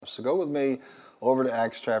So go with me over to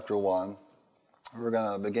Acts chapter 1. We're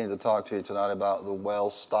going to begin to talk to you tonight about the well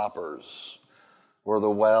stoppers. We're the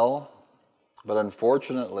well, but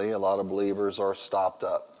unfortunately a lot of believers are stopped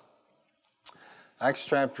up. Acts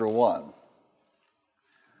chapter 1.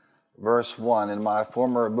 Verse 1, in my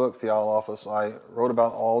former book, Theophilus, I wrote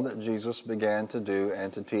about all that Jesus began to do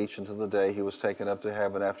and to teach until the day he was taken up to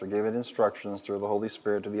heaven after giving instructions through the Holy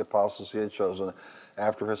Spirit to the apostles he had chosen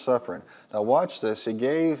after his suffering. Now watch this. He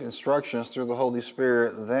gave instructions through the Holy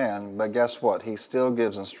Spirit then, but guess what? He still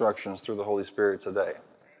gives instructions through the Holy Spirit today.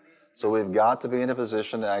 So we've got to be in a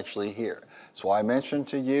position to actually hear. So I mentioned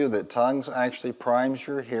to you that tongues actually primes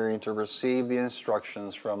your hearing to receive the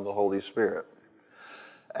instructions from the Holy Spirit.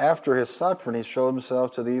 After his suffering, he showed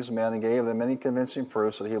himself to these men and gave them many convincing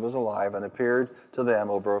proofs that he was alive, and appeared to them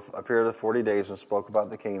over a period of 40 days and spoke about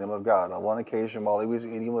the kingdom of God. On one occasion, while he was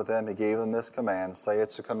eating with them, he gave them this command. Say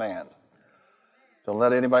it's a command. Don't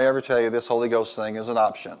let anybody ever tell you this Holy Ghost thing is an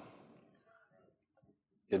option.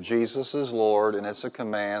 If Jesus is Lord and it's a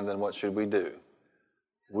command, then what should we do?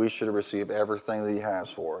 We should receive everything that he has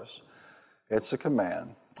for us. It's a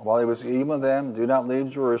command. While he was eating with them, do not leave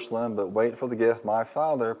Jerusalem, but wait for the gift my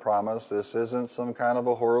Father promised. This isn't some kind of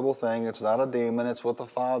a horrible thing. It's not a demon. It's what the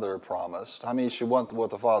Father promised. How many should want what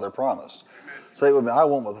the Father promised? Say it with me. I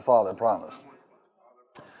want what the Father promised.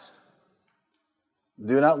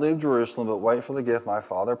 Do not leave Jerusalem, but wait for the gift my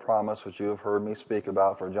Father promised, which you have heard me speak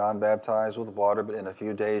about. For John baptized with water, but in a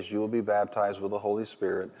few days you will be baptized with the Holy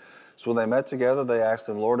Spirit. So when they met together, they asked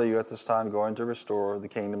him, Lord, are you at this time going to restore the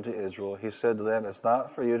kingdom to Israel? He said to them, it's not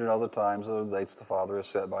for you to know the times or the dates the Father has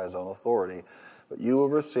set by his own authority, but you will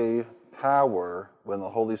receive power when the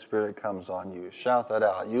Holy Spirit comes on you. Shout that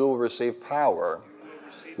out. You will receive power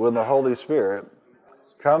when the Holy Spirit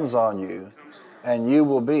comes on you, and you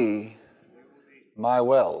will be my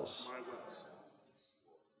wells.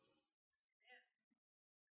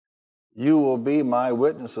 You will be my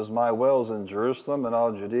witnesses, my wells in Jerusalem and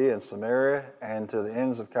all Judea and Samaria and to the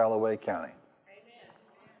ends of Callaway County.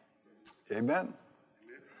 Amen. Amen.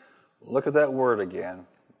 Look at that word again.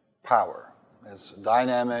 Power. It's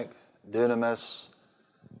dynamic, dunamis,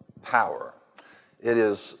 power. It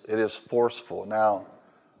is forceful. Now,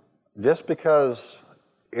 just because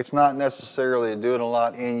it's not necessarily doing a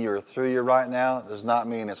lot in you or through you right now does not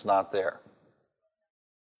mean it's not there.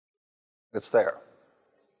 It's there.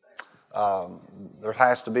 There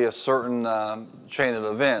has to be a certain chain of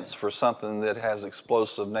events for something that has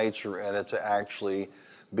explosive nature in it to actually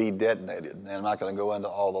be detonated. And I'm not going to go into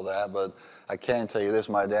all of that, but I can tell you this.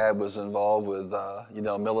 My dad was involved with,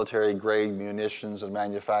 military-grade munitions and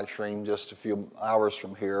manufacturing just a few hours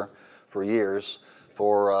from here for years,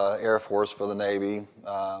 for Air Force, for the Navy,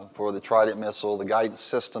 for the Trident missile. The guidance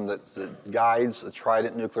system that guides the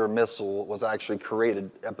Trident nuclear missile was actually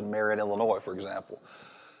created up in Marion, Illinois, for example.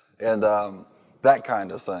 And that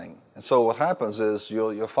kind of thing. And so what happens is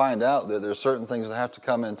you'll find out that there's certain things that have to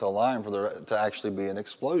come into line for there to actually be an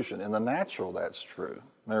explosion. In the natural, that's true.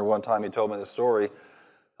 Remember one time he told me the story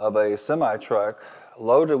of a semi-truck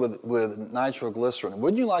loaded with nitroglycerin.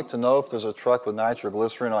 Wouldn't you like to know if there's a truck with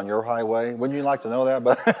nitroglycerin on your highway? Wouldn't you like to know that?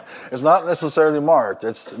 But it's not necessarily marked.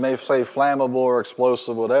 It may say flammable or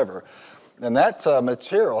explosive, whatever. And that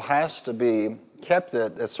material has to be kept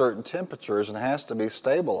at certain temperatures and has to be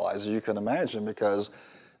stabilized, as you can imagine, because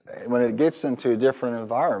when it gets into different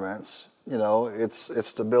environments, its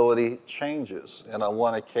stability changes. And on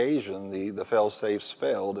one occasion, the fail-safes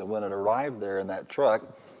failed, and when it arrived there in that truck,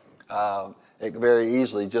 it very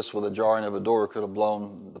easily, just with a jarring of a door, could have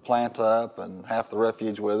blown the plant up and half the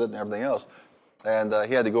refuge with it and everything else. And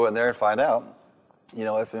he had to go in there and find out,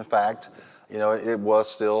 if in fact, it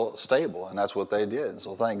was still stable, and that's what they did.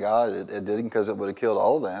 So thank God it didn't, because it would have killed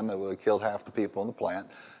all of them. It would have killed half the people in the plant.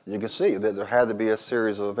 You can see that there had to be a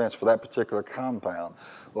series of events for that particular compound.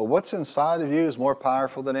 Well, what's inside of you is more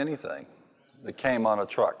powerful than anything that came on a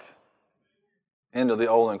truck into the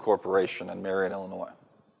Olin Corporation in Marion, Illinois.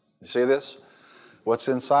 You see this? What's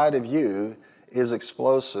inside of you is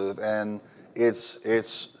explosive, and it's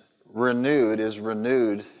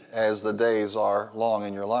renewed as the days are long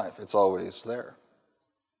in your life. It's always there.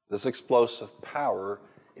 This explosive power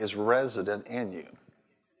is resident in you.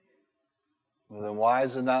 Well, then why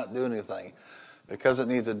is it not doing anything? Because it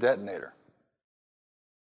needs a detonator.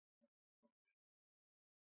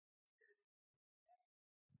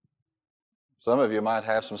 Some of you might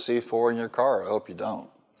have some C4 in your car. I hope you don't.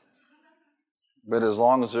 But as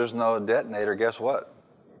long as there's no detonator, guess what?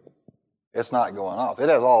 It's not going off. It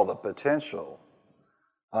has all the potential,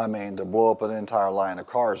 to blow up an entire line of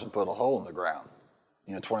cars and put a hole in the ground,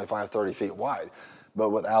 25, 30 feet wide.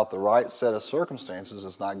 But without the right set of circumstances,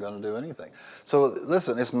 it's not going to do anything. So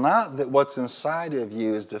listen, it's not that what's inside of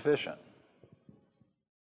you is deficient.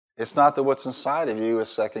 It's not that what's inside of you is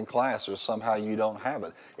second class or somehow you don't have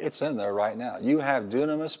it. It's in there right now. You have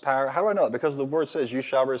dunamis power. How do I know it? Because the word says you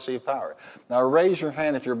shall receive power. Now raise your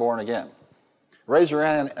hand if you're born again. Raise your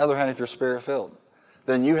other hand if you're spirit-filled.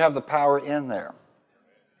 Then you have the power in there.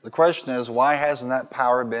 The question is, why hasn't that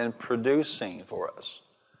power been producing for us?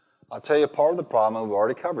 I'll tell you part of the problem, and we've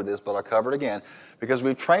already covered this, but I'll cover it again, because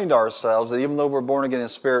we've trained ourselves that even though we're born again and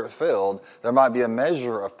spirit-filled, there might be a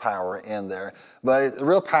measure of power in there. But the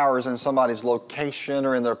real power is in somebody's location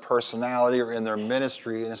or in their personality or in their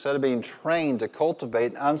ministry. And instead of being trained to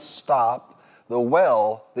cultivate and unstop the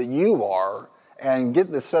well that you are and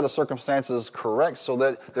get this set of circumstances correct so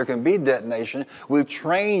that there can be detonation, we've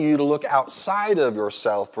trained you to look outside of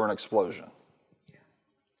yourself for an explosion. You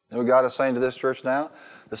know what God is saying to this church now?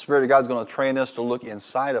 The Spirit of God is going to train us to look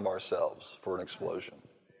inside of ourselves for an explosion.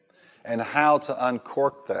 And how to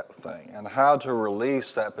uncork that thing and how to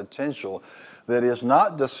release that potential that is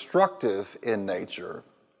not destructive in nature,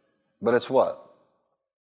 but it's what?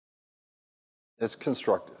 It's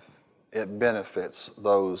constructive. It benefits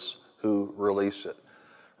those who release it.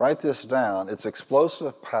 Write this down. It's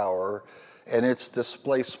explosive power and it's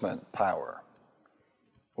displacement power.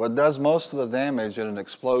 What does most of the damage in an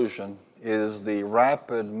explosion is the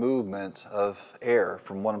rapid movement of air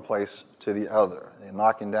from one place to the other, and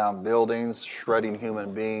knocking down buildings, shredding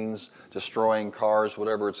human beings, destroying cars,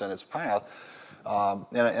 whatever it's in its path.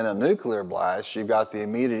 In a nuclear blast, you've got the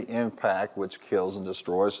immediate impact, which kills and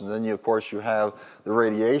destroys, and then of course you have the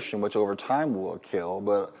radiation, which over time will kill,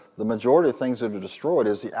 but the majority of things that are destroyed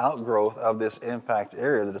is the outgrowth of this impact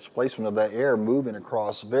area, the displacement of that air moving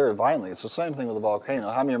across very violently. It's the same thing with a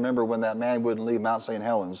volcano. How many remember when that man wouldn't leave Mount St.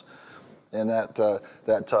 Helens? And that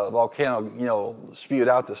volcano, spewed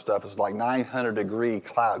out this stuff. It's like 900-degree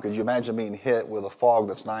cloud. Could you imagine being hit with a fog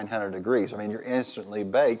that's 900 degrees? I mean, you're instantly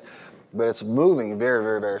baked, but it's moving very,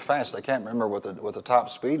 very, very fast. I can't remember what the top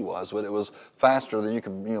speed was, but it was faster than you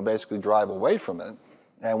could, basically drive away from it.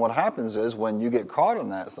 And what happens is when you get caught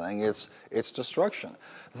in that thing, it's destruction.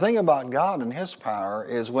 The thing about God and His power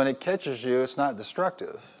is when it catches you, it's not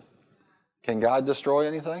destructive. Can God destroy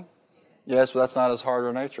anything? Yes, but that's not His heart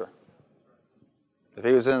or nature. If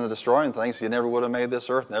He was into destroying things, He never would have made this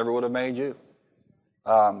earth, never would have made you.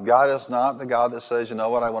 God is not the God that says, you know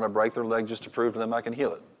what, I want to break their leg just to prove to them I can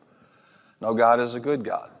heal it. No, God is a good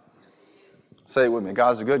God. Say it with me,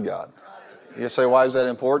 God's a good God. You say, why is that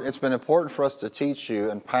important? It's been important for us to teach you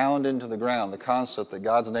and pound into the ground the concept that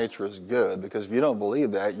God's nature is good, because if you don't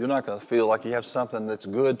believe that, you're not going to feel like you have something that's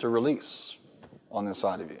good to release on the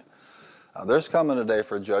inside of you. There's coming a day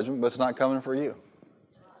for judgment, but it's not coming for you.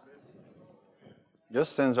 Your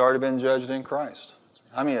sin's already been judged in Christ.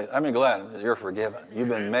 I'm glad you're forgiven. You've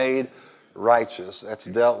been made righteous. That's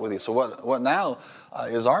dealt with you. So what now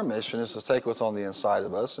is our mission is to take what's on the inside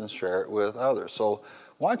of us and share it with others. So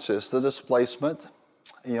watch this. The displacement,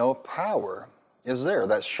 power is there.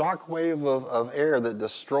 That shock wave of air that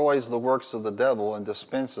destroys the works of the devil and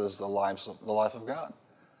dispenses the life of God.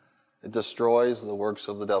 It destroys the works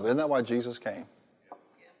of the devil. Isn't that why Jesus came?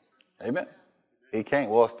 Amen. He came.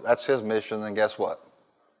 Well, if that's His mission, then guess what?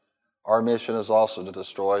 Our mission is also to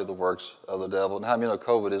destroy the works of the devil. And how many know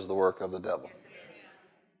COVID is the work of the devil?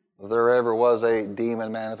 If there ever was a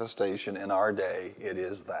demon manifestation in our day, it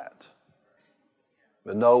is that.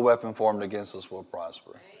 But no weapon formed against us will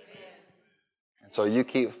prosper. And so you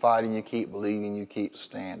keep fighting, you keep believing, you keep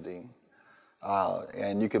standing.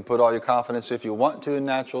 And you can put all your confidence if you want to in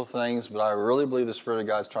natural things, but I really believe the Spirit of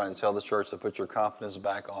God is trying to tell the church to put your confidence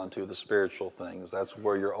back onto the spiritual things. That's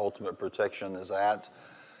where your ultimate protection is at,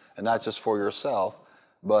 and not just for yourself,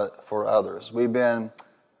 but for others. We've been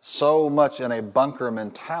so much in a bunker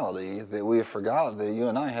mentality that we have forgotten that you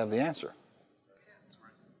and I have the answer.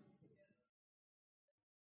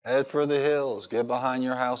 Head for the hills, get behind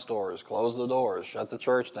your house doors, close the doors, shut the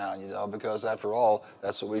church down, because after all,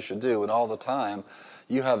 that's what we should do. And all the time,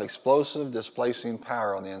 you have explosive, displacing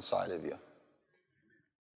power on the inside of you.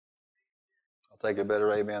 I'll take a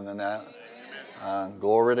better amen than that.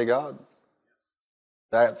 Glory to God.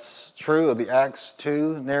 That's true of the Acts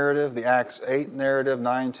 2 narrative, the Acts 8 narrative,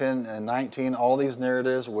 9, 10, and 19. All these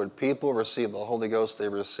narratives where people received the Holy Ghost, they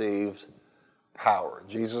received power.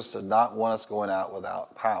 Jesus did not want us going out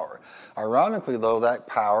without power. Ironically, though, that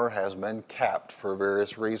power has been capped for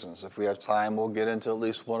various reasons. If we have time, we'll get into at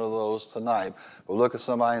least one of those tonight. We'll look at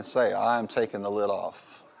somebody and say, I'm taking the lid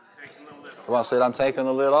off. Come on, say it, I'm taking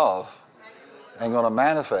the lid off. And going to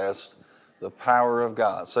manifest the power of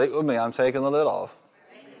God. Say it with me, I'm taking the lid off.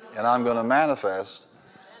 and I'm going to manifest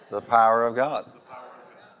the power of God.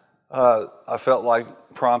 I felt like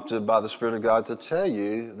prompted by the Spirit of God to tell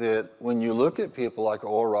you that when you look at people like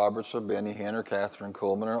Oral Roberts or Benny Hinn or Catherine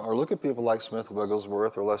Kuhlman, or look at people like Smith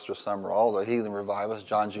Wigglesworth or Lester Sumrall, the heathen revivalists,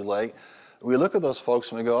 John G. Lake, we look at those folks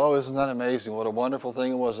and we go, oh, isn't that amazing? What a wonderful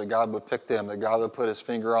thing it was that God would pick them, that God would put his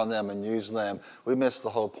finger on them and use them. We miss the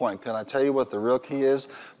whole point. Can I tell you what the real key is?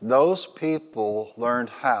 Those people learned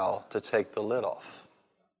how to take the lid off.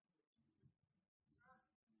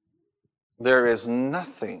 There is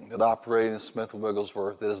nothing that operated in Smith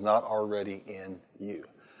Wigglesworth that is not already in you.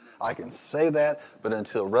 I can say that, but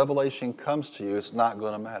until revelation comes to you, it's not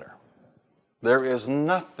going to matter. There is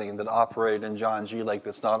nothing that operated in John G. Lake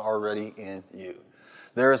that's not already in you.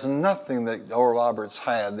 There is nothing that Oral Roberts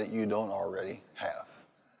had that you don't already have.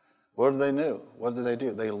 What did they do? What did they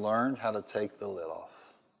do? They learned how to take the lid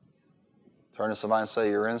off. Turn to somebody and say,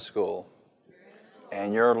 you're in school,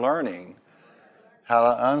 and you're learning how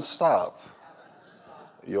to unstop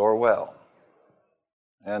your well.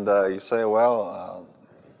 And you say, well,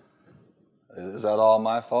 is that all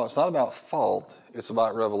my fault? It's not about fault. It's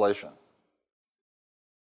about revelation.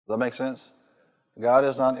 Does that make sense? God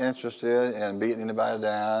is not interested in beating anybody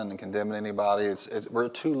down and condemning anybody. We're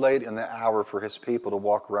too late in the hour for his people to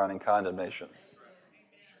walk around in condemnation.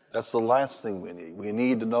 That's the last thing we need. We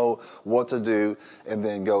need to know what to do and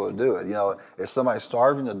then go and do it. You know, if somebody's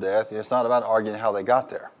starving to death, it's not about arguing how they got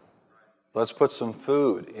there. Let's put some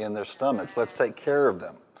food in their stomachs. Let's take care of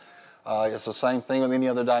them. It's the same thing with any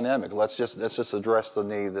other dynamic. Let's just address the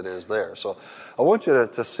need that is there. So I want you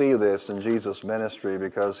to see this in Jesus' ministry,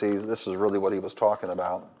 because this is really what he was talking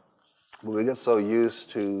about. We get so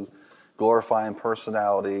used to glorifying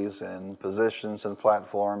personalities and positions and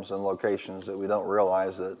platforms and locations that we don't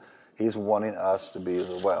realize that he's wanting us to be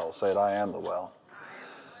the well. Say it, I am the well.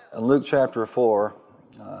 In Luke chapter 4,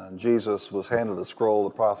 Jesus was handed the scroll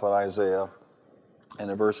of the prophet Isaiah. And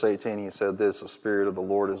in verse 18 he said this, the Spirit of the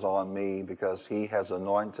Lord is on me because he has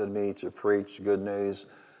anointed me to preach good news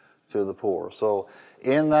to the poor. So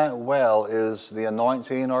in that well is the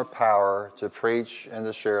anointing or power to preach and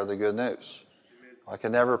to share the good news. I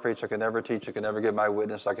can never preach, I can never teach, I can never give my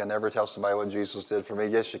witness, I can never tell somebody what Jesus did for me.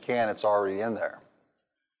 Yes, you can, it's already in there.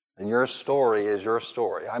 And your story is your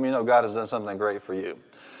story. I mean, God has done something great for you.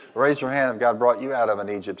 Raise your hand if God brought you out of an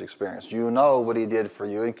Egypt experience. You know what he did for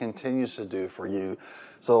you and continues to do for you.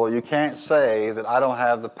 So you can't say that I don't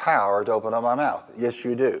have the power to open up my mouth. Yes,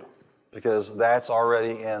 you do, because that's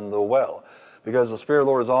already in the well. Because the Spirit of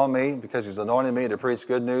the Lord is on me, because he's anointed me to preach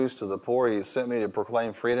good news to the poor. He has sent me to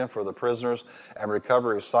proclaim freedom for the prisoners and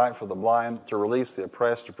recovery of sight for the blind, to release the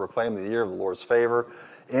oppressed, to proclaim the year of the Lord's favor.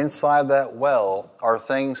 Inside that well are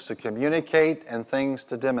things to communicate and things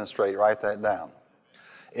to demonstrate. Write that down.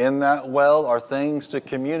 In that well are things to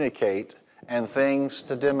communicate and things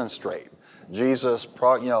to demonstrate. Jesus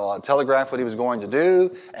telegraphed what he was going to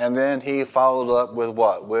do, and then he followed up with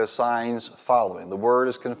what? With signs following. The word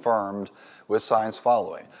is confirmed with signs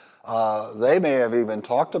following. They may have even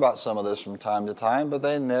talked about some of this from time to time, but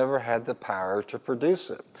they never had the power to produce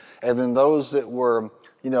it. And then those that were,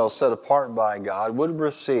 set apart by God would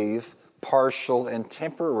receive partial and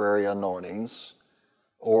temporary anointings,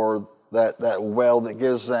 or that well that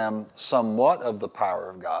gives them somewhat of the power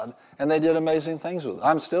of God, and they did amazing things with it.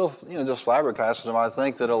 I'm still, just flabbergasted when I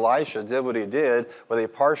think that Elisha did what he did with a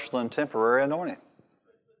partial and temporary anointing.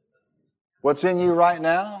 What's in you right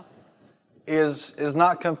now is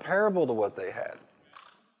not comparable to what they had.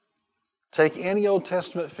 Take any Old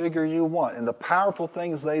Testament figure you want, and the powerful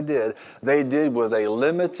things they did with a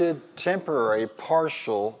limited, temporary,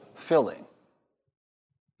 partial filling.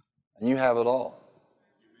 And you have it all.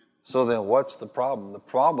 So then what's the problem? The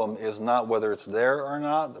problem is not whether it's there or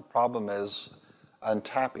not. The problem is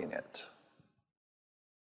untapping it.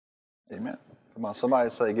 Amen. Come on,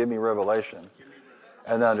 somebody say, give me revelation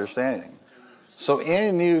and understanding. So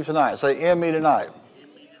in you tonight, say in me tonight,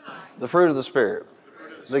 the fruit of the Spirit,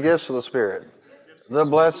 the gifts of the Spirit, the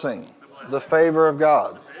blessing, the favor of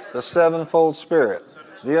God, the sevenfold Spirit,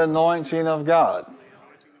 the anointing of God.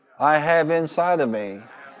 I have inside of me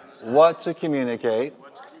what to communicate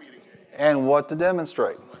and what to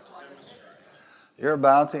demonstrate. You're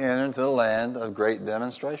about to enter into the land of great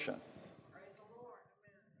demonstration.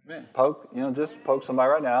 Amen. Just poke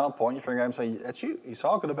somebody right now, point your finger at him and say, that's you. He's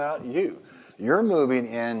talking about you. You're moving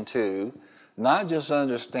into not just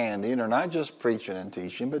understanding or not just preaching and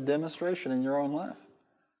teaching, but demonstration in your own life.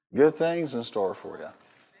 Good things in store for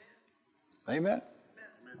you. Amen.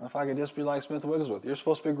 If I could just be like Smith Wigglesworth. You're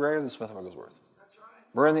supposed to be greater than Smith Wigglesworth.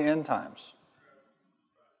 We're in the end times.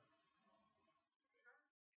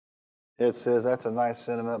 It says, that's a nice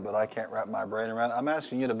sentiment, but I can't wrap my brain around it. I'm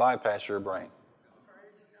asking you to bypass your brain.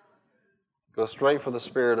 Go straight for the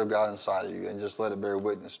Spirit of God inside of you and just let it bear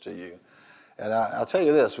witness to you. And I'll tell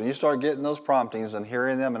you this, when you start getting those promptings and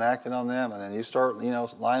hearing them and acting on them, and then you start,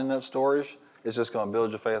 lining up stories, it's just going to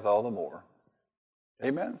build your faith all the more.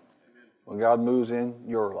 Amen? When God moves in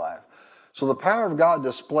your life. So the power of God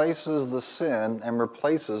displaces the sin and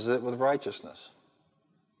replaces it with righteousness.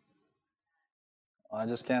 I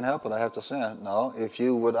just can't help it. I have to sin. No, if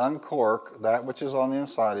you would uncork that which is on the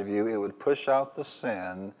inside of you, it would push out the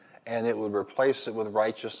sin and it would replace it with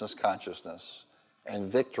righteousness consciousness and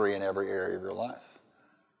victory in every area of your life.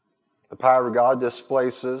 The power of God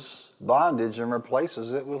displaces bondage and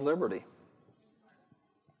replaces it with liberty.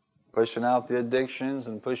 Pushing out the addictions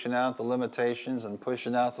and pushing out the limitations and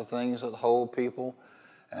pushing out the things that hold people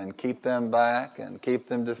and keep them back and keep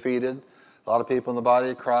them defeated. A lot of people in the body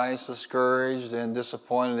of Christ discouraged and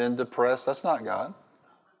disappointed and depressed. That's not God.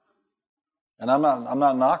 And I'm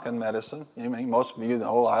not knocking medicine. I mean, most of you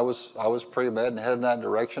know I was pretty bad and headed in that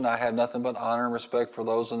direction. I had nothing but honor and respect for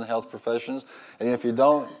those in the health professions. And if you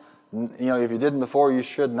don't, if you didn't before, you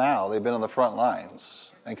should now. They've been on the front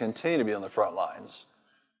lines and continue to be on the front lines,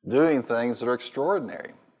 doing things that are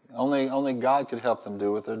extraordinary. Only God could help them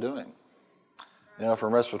do what they're doing.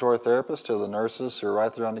 From respiratory therapists to the nurses who are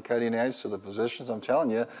right there on the cutting edge to the physicians, I'm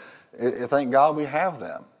telling you, thank God we have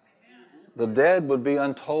them. The dead would be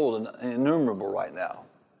untold and innumerable right now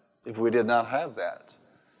if we did not have that.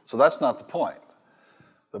 So that's not the point.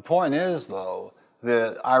 The point is, though,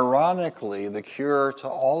 that ironically, the cure to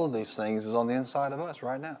all of these things is on the inside of us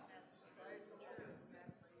right now.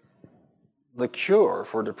 The cure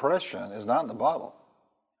for depression is not in the bottle.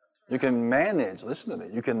 You can manage, listen to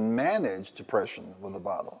me, you can manage depression with a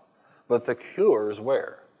bottle. But the cure is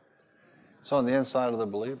where? It's on the inside of the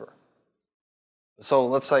believer. So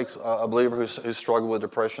let's take a believer who's struggled with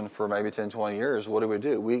depression for maybe 10, 20 years. What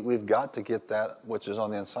do? We've got to get that which is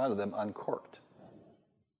on the inside of them uncorked.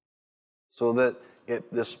 So that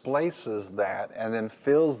it displaces that and then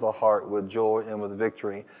fills the heart with joy and with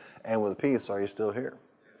victory and with peace. Are you still here?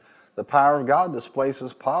 The power of God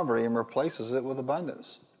displaces poverty and replaces it with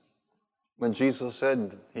abundance. When Jesus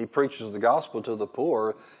said he preaches the gospel to the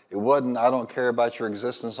poor, it wasn't, I don't care about your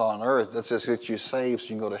existence on earth. Let's just get you saved so you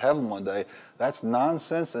can go to heaven one day. That's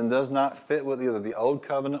nonsense and does not fit with either the old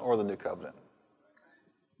covenant or the new covenant.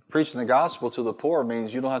 Preaching the gospel to the poor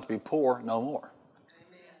means you don't have to be poor no more.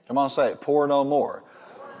 Amen. Come on, say it. Poor no more.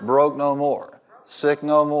 Broke no more. Sick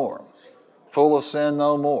no more. Full of sin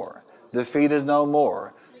no more. Defeated no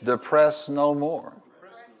more. Depressed no more.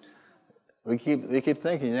 We keep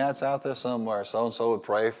thinking, it's out there somewhere. So-and-so would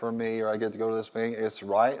pray for me, or I get to go to this meeting. It's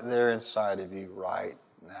right there inside of you right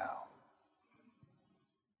now.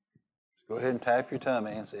 Just go ahead and tap your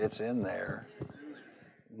tummy and say, it's in there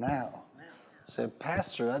now. Say,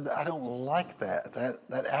 Pastor, I don't like that.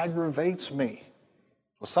 That aggravates me.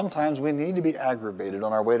 Well, sometimes we need to be aggravated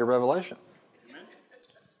on our way to revelation.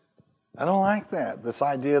 I don't like that. This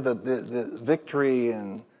idea that the victory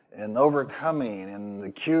and overcoming and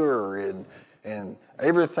the cure and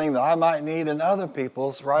everything that I might need in other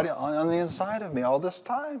people's right on the inside of me all this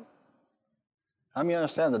time. How many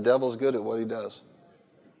understand the devil's good at what he does?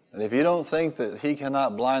 And if you don't think that he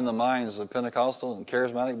cannot blind the minds of Pentecostal and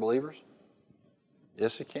charismatic believers,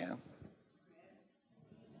 yes, he can.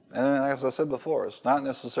 And as I said before, it's not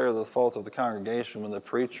necessarily the fault of the congregation when the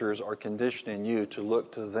preachers are conditioning you to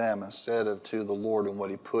look to them instead of to the Lord and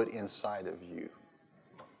what he put inside of you.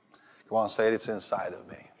 Come on, say it, it's inside of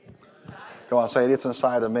me. Come on, say it, it's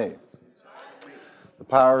inside of me. The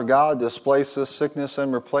power of God displaces sickness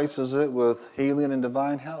and replaces it with healing and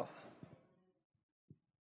divine health.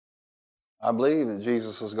 I believe that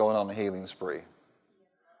Jesus is going on a healing spree.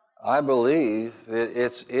 I believe that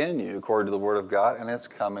it's in you, according to the Word of God, and it's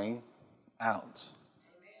coming out.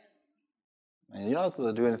 And you don't have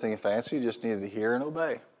to do anything fancy. You just need to hear and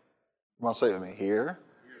obey. Come on, say it with me. Hear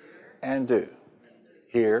and do.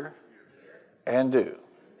 Hear and do.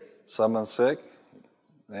 Someone's sick,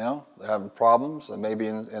 they're having problems, they may be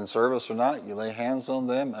in service or not. You lay hands on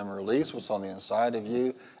them and release what's on the inside of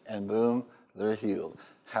you, and boom, they're healed.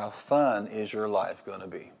 How fun is your life going to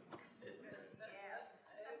be?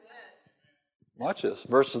 Watch this.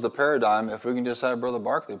 Versus the paradigm, if we can just have Brother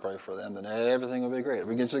Barkley pray for them, then everything will be great. If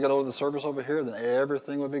we can just get over the service over here, then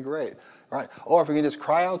everything will be great. Right? Or if we can just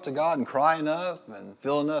cry out to God and cry enough and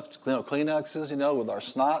fill enough Kleenexes, with our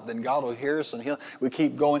snot, then God will hear us and heal. We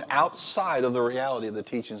keep going outside of the reality of the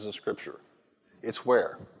teachings of Scripture. It's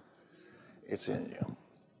where? It's in you.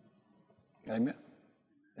 Amen?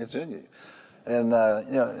 It's in you.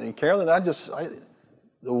 And, Carolyn,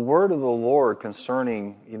 the word of the Lord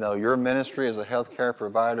concerning, your ministry as a healthcare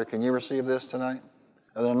provider, can you receive this tonight?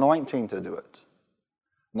 An anointing to do it.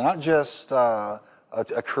 Not just a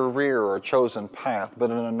career or a chosen path,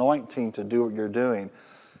 but an anointing to do what you're doing.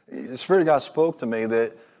 The Spirit of God spoke to me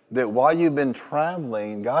that while you've been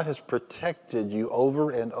traveling, God has protected you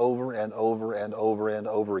over and over and over and over and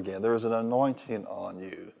over again. There's an anointing on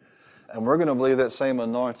you. And we're going to believe that same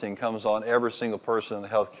anointing comes on every single person in the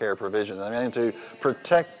healthcare provision. I mean, to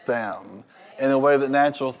protect them in a way that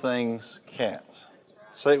natural things can't.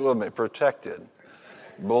 Say it with me. Protected.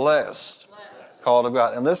 Blessed. Called of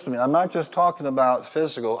God. And listen to me, I'm not just talking about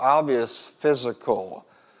obvious physical.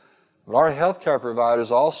 But our healthcare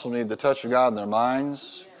providers also need the touch of God in their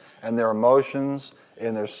minds and their emotions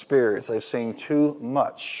and their spirits. They've seen too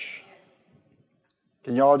much.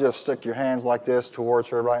 Can you all just stick your hands like this towards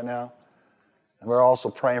her right now? And we're also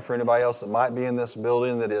praying for anybody else that might be in this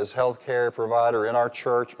building that is healthcare provider in our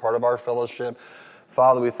church, part of our fellowship.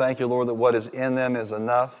 Father, we thank you, Lord, that what is in them is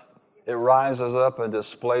enough. It rises up and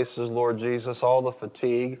displaces, Lord Jesus, all the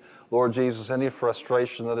fatigue. Lord Jesus, any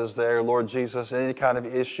frustration that is there. Lord Jesus, any kind of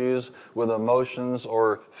issues with emotions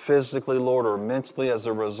or physically, Lord, or mentally as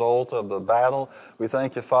a result of the battle. We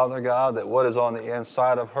thank you, Father God, that what is on the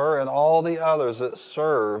inside of her and all the others that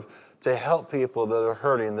serve to help people that are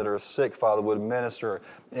hurting, that are sick, Father, would minister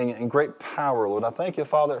in great power, Lord. I thank you,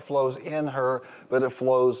 Father, it flows in her, but it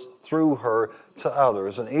flows through her to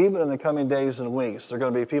others. And even in the coming days and weeks, there are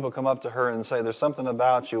going to be people come up to her and say, there's something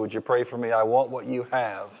about you. Would you pray for me? I want what you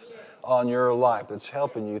have on your life that's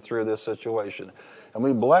helping you through this situation. And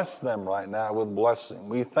we bless them right now with blessing.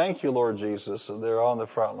 We thank you, Lord Jesus, that they're on the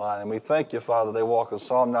front line. And we thank you, Father, they walk in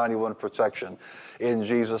Psalm 91 protection in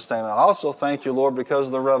Jesus' name. And I also thank you, Lord, because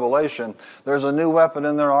of the revelation, there's a new weapon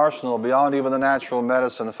in their arsenal beyond even the natural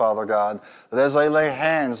medicine, Father God, that as they lay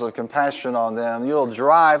hands of compassion on them, you'll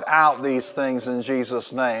drive out these things in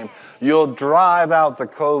Jesus' name. You'll drive out the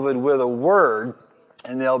COVID with a word,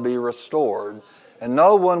 and they'll be restored. And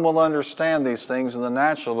no one will understand these things in the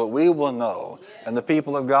natural, but we will know. And the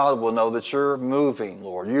people of God will know that you're moving,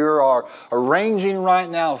 Lord. You are arranging right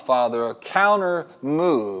now, Father, a counter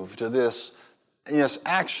move to this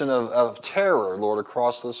action of terror, Lord,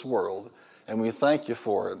 across this world. And we thank you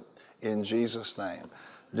for it in Jesus' name.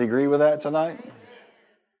 Do you agree with that tonight?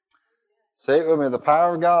 Say it with me. The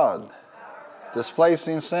power of God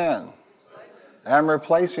displacing sin and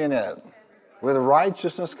replacing it with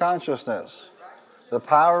righteousness consciousness. The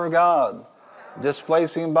power of God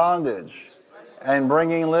displacing bondage and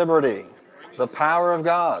bringing liberty. The power of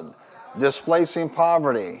God displacing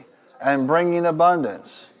poverty and bringing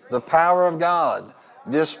abundance. The power of God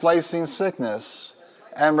displacing sickness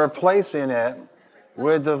and replacing it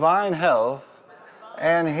with divine health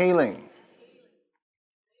and healing.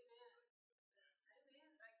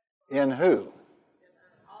 In who?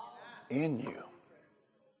 In you.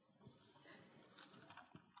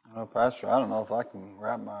 Well, Pastor, I don't know if I can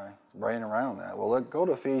wrap my brain around that. Well, go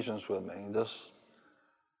to Ephesians with me. Just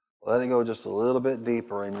let it go just a little bit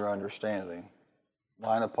deeper in your understanding.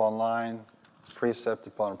 Line upon line, precept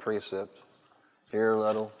upon precept. Here a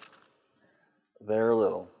little, there a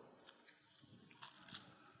little.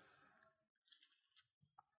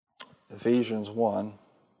 Ephesians 1.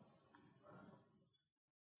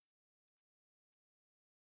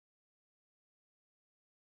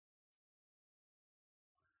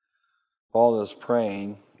 Paul is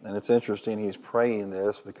praying, and it's interesting he's praying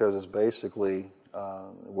this because it's basically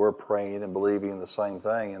we're praying and believing the same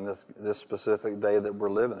thing in this specific day that we're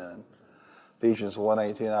living in. Ephesians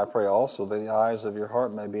 1:18, I pray also that the eyes of your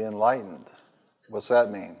heart may be enlightened. What's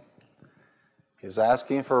that mean? He's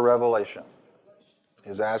asking for revelation.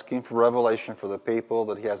 He's asking for revelation for the people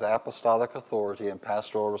that he has apostolic authority and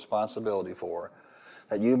pastoral responsibility for,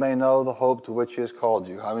 that you may know the hope to which he has called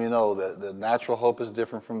you. How many know that the natural hope is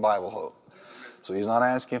different from Bible hope? So he's not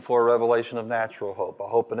asking for a revelation of natural hope, a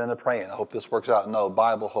hope and a praying. I hope this works out. No,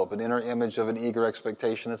 Bible hope, an inner image of an eager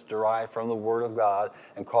expectation that's derived from the Word of God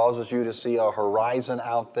and causes you to see a horizon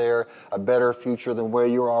out there, a better future than where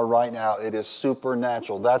you are right now. It is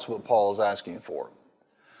supernatural. That's what Paul is asking for.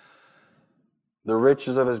 The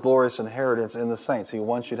riches of his glorious inheritance in the saints. He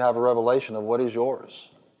wants you to have a revelation of what is yours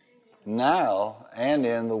now and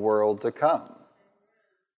in the world to come.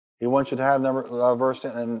 He wants you to have verse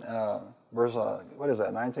 10 and what is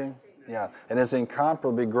that, 19? Yeah. And it's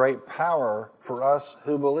incomparably great power for us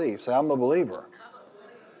who believe. Say, I'm a believer.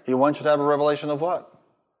 He wants you to have a revelation of what?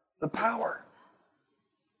 The power.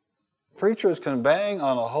 preachers can bang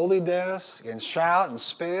on a holy desk and shout and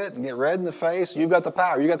spit and get red in the face. You got the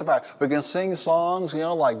power. You got the power. We can sing songs,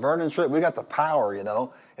 like Vernon Tripp. We got the power, in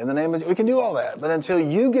the name of, we can do all that. But until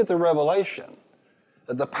you get the revelation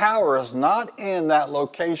that the power is not in that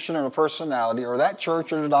location or personality or that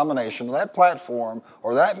church or denomination or that platform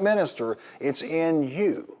or that minister, it's in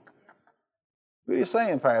you. What are you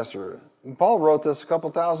saying, Pastor? Paul wrote this a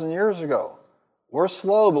couple thousand years ago. We're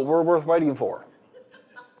slow, but we're worth waiting for.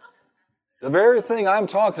 The very thing I'm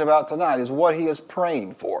talking about tonight is what he is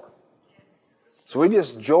praying for. So we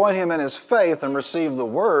just join him in his faith and receive the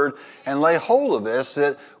word and lay hold of this,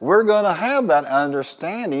 that we're going to have that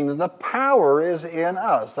understanding that the power is in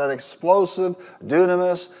us, that explosive,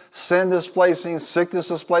 dunamis, sin displacing, sickness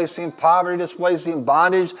displacing, poverty displacing,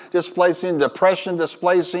 bondage displacing, depression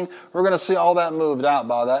displacing. We're going to see all that moved out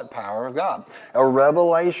by that power of God. A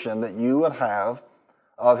revelation that you would have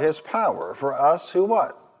of his power. For us who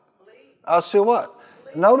what? Us who what?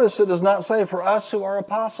 Notice it does not say for us who are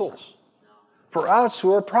apostles. For us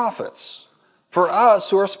who are prophets. For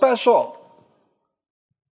us who are special.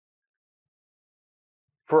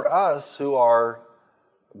 For us who are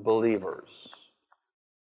believers.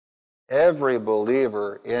 Every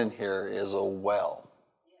believer in here is a well.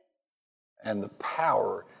 And the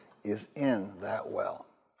power is in that well.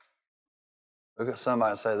 Look at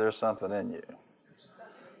somebody and say, there's something in you.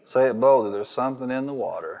 Say it boldly, there's something in the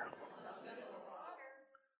water.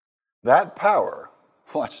 That power,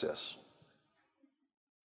 watch this.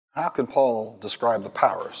 How can Paul describe the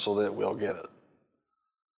power so that we'll get it?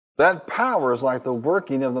 That power is like the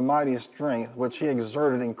working of the mighty strength which he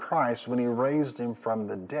exerted in Christ when he raised him from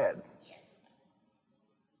the dead. Yes.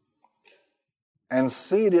 And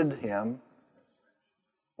seated him,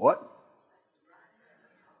 what?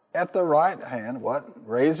 At the right hand, what?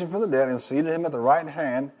 Raised him from the dead and seated him at the right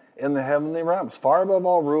hand in the heavenly realms, far above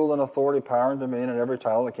all rule and authority, power and dominion, and every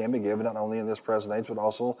title that can be given, not only in this present age, but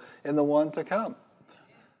also in the one to come.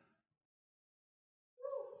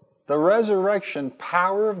 The resurrection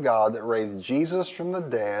power of God that raised Jesus from the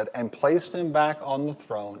dead and placed him back on the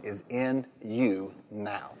throne is in you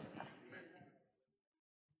now.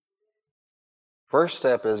 First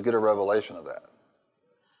step is get a revelation of that.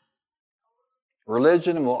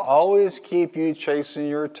 Religion will always keep you chasing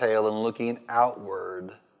your tail and looking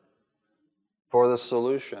outward for the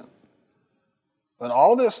solution. When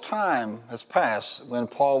all this time has passed, when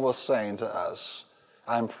Paul was saying to us,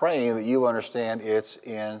 I'm praying that you understand it's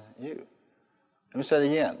in you. Let me say it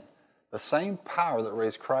again. The same power that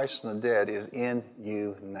raised Christ from the dead is in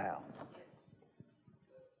you now.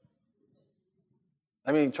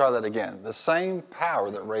 Let me try that again. The same power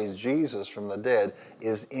that raised Jesus from the dead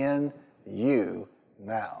is in you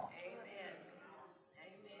now. Amen.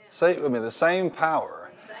 Say it with me. The same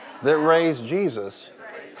power that raised Jesus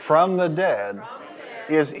from the dead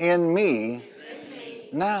is in me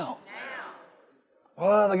now.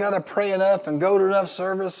 Well, I got to pray enough and go to enough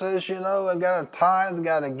services, and got to tithe, and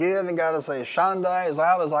got to give, and got to say Shandai as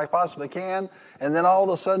loud as I possibly can, and then all of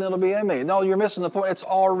a sudden it'll be in me. No, you're missing the point. It's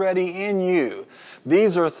already in you.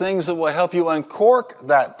 These are things that will help you uncork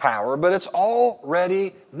that power, but it's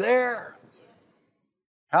already there.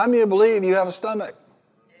 How many of you believe you have a stomach?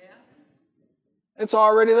 It's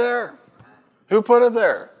already there. Who put it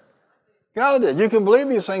there? God did. You can believe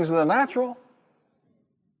these things in the natural.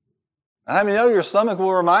 How many know your stomach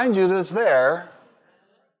will remind you that it's there?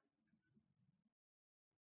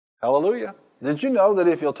 Hallelujah. Did you know that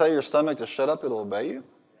if you'll tell your stomach to shut up, it'll obey you?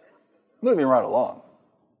 Moving right along.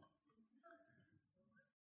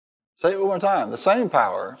 Say it one more time. The same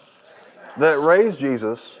power that raised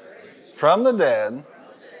Jesus from the dead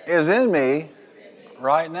is in me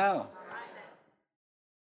right now.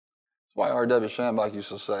 That's why R.W. Schambach used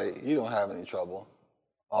to say, you don't have any trouble.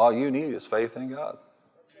 All you need is faith in God.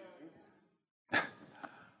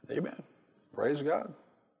 Amen. Praise God.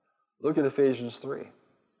 Look at Ephesians 3.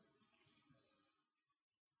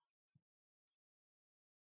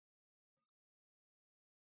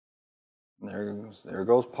 There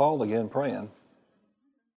goes Paul again praying.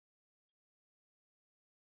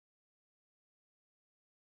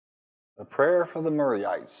 A prayer for the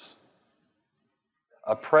Murrayites.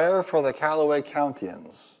 A prayer for the Callaway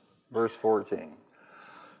Countians. Verse 14.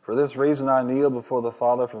 For this reason I kneel before the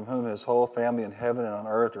Father, from whom his whole family in heaven and on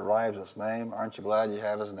earth derives its name. Aren't you glad you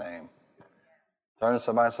have his name? Turn to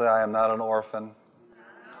somebody and say, I am not an orphan.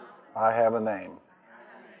 I have a name.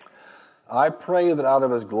 I pray that out of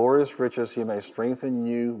his glorious riches he may strengthen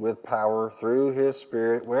you with power through his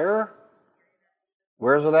Spirit. Where?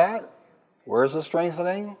 Where's it at? Where's the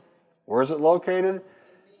strengthening? Where's it located?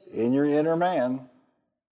 In your inner man.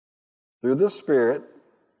 Through the Spirit,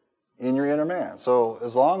 in your inner man. So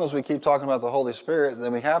as long as we keep talking about the Holy Spirit,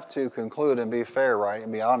 then we have to conclude and be fair, right,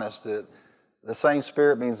 and be honest that the same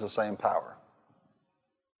Spirit means the same power.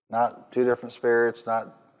 Not two different spirits,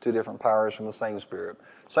 not two different powers from the same Spirit.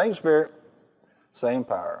 Same Spirit, same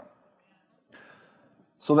power.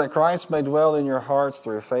 So that Christ may dwell in your hearts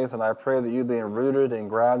through faith, and I pray that you, being rooted and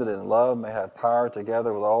grounded in love, may have power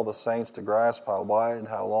together with all the saints to grasp how wide and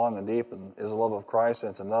how long and deep is the love of Christ,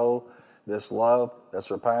 and to know this love that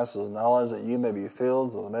surpasses knowledge, that you may be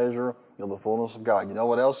filled to the measure of the fullness of God. You know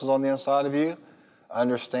what else is on the inside of you?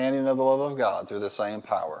 Understanding of the love of God through the same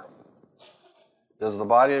power. Because the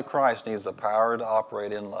body of Christ needs the power to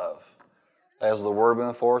operate in love. As the word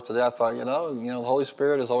went forth today, I thought, the Holy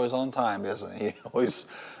Spirit is always on time, isn't he? He always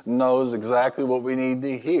knows exactly what we need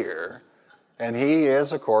to hear. And he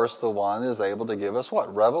is, of course, the one that is able to give us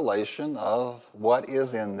what? Revelation of what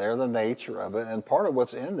is in there, the nature of it. And part of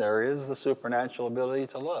what's in there is the supernatural ability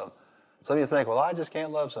to love. Some of you think, well, I just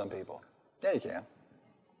can't love some people. Yeah, you can.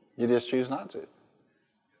 You just choose not to.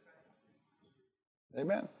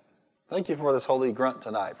 Amen. Thank you for this holy grunt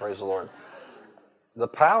tonight. Praise the Lord. The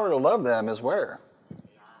power to love them is where?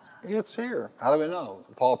 It's here. How do we know?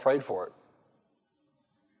 Paul prayed for it.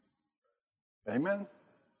 Amen.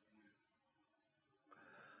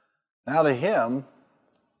 Now to him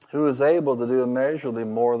who is able to do immeasurably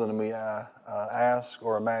more than we ask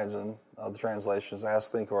or imagine, the translations,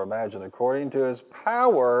 ask, think, or imagine, according to his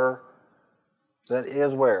power that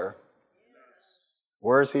is where?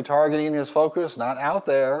 Where is he targeting his focus? Not out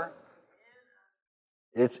there.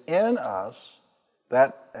 It's in us.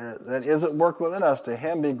 That is at work within us. To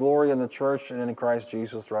him be glory in the church and in Christ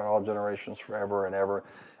Jesus throughout all generations, forever and ever.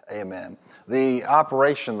 Amen. The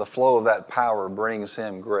operation, the flow of that power brings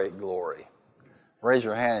him great glory. Raise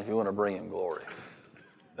your hand if you want to bring him glory.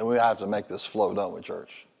 Then we have to make this flow, don't we,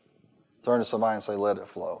 church? Turn to somebody and say, let it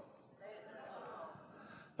flow.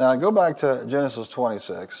 Now go back to Genesis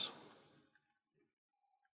 26.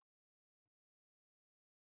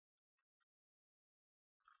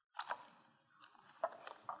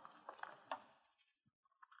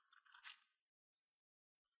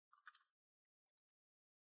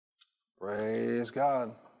 Praise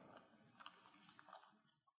God.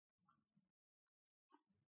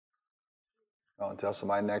 Go and tell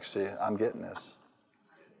somebody next to you, I'm getting this.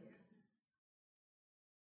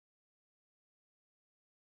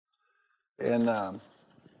 In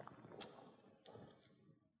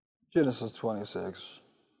Genesis 26,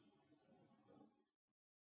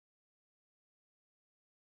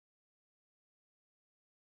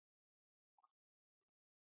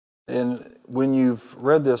 and when you've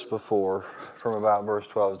read this before, from about verse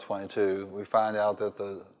 12 to 22, we find out that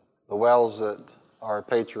the wells that our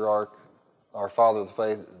patriarch, our father of the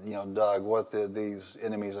faith, dug, what did these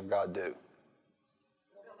enemies of God do?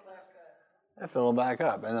 They fill them back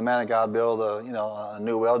up. And the man of God build a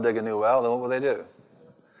new well, dig a new well, then what will they do?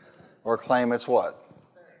 Or claim it's what?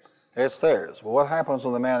 It's theirs. Well, what happens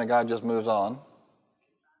when the man of God just moves on?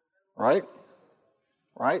 Right?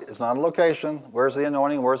 Right? It's not a location. Where's the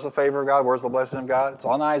anointing? Where's the favor of God? Where's the blessing of God? It's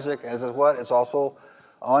on Isaac. As is what? It's also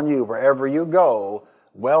on you. Wherever you go,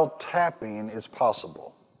 well tapping is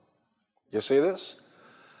possible. You see this?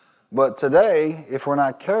 But today, if we're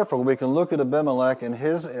not careful, we can look at Abimelech and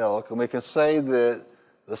his ilk, and we can say that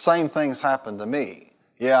the same things happened to me.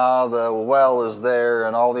 Yeah, the well is there,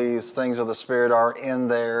 and all these things of the Spirit are in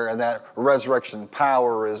there, and that resurrection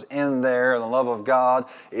power is in there, and the love of God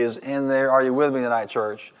is in there. Are you with me tonight,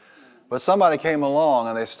 church? But somebody came along,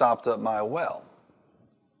 and they stopped up my well.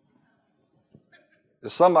 If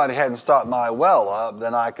somebody hadn't stopped my well up,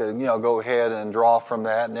 then I could, go ahead and draw from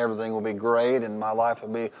that, and everything will be great, and my life will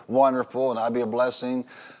be wonderful, and I'd be a blessing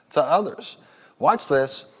to others. Watch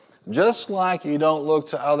this. Just like you don't look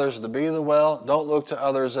to others to be the well, don't look to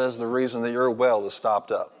others as the reason that your well is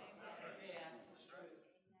stopped up.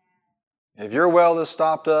 If your well is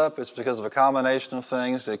stopped up, it's because of a combination of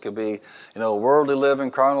things. It could be, worldly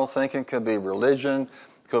living, carnal thinking, could be religion,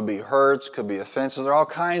 could be hurts, could be offenses. There are all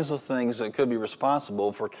kinds of things that could be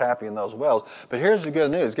responsible for capping those wells. But here's the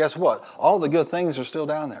good news. Guess what? All the good things are still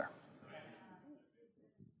down there.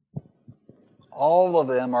 All of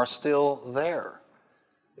them are still there.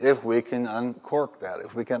 If we can uncork that,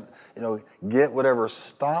 if we can, get whatever's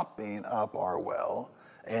stopping up our well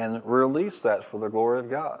and release that for the glory of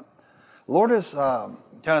God. The Lord has kind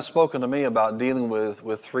of spoken to me about dealing with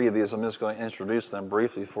three of these. I'm just going to introduce them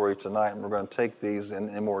briefly for you tonight, and we're going to take these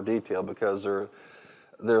in more detail because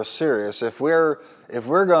they're serious. If we're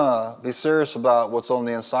going to be serious about what's on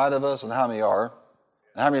the inside of us, and how many are,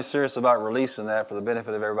 and how many are serious about releasing that for the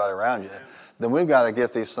benefit of everybody around you, then we've got to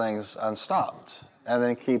get these things unstopped. and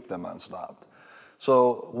then keep them unstopped.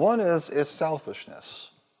 So one is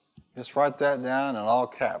selfishness. Just write that down in all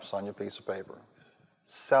caps on your piece of paper.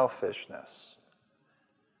 Selfishness.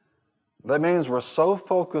 That means we're so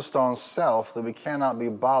focused on self that we cannot be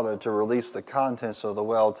bothered to release the contents of the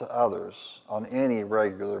well to others on any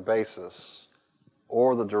regular basis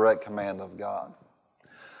or the direct command of God.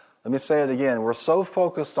 Let me say it again. We're so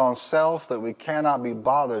focused on self that we cannot be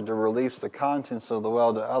bothered to release the contents of the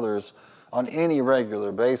well to others on any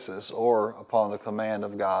regular basis or upon the command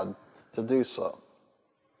of God to do so.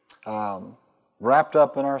 Wrapped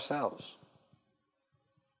up in ourselves.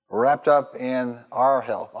 Wrapped up in our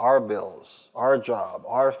health, our bills, our job,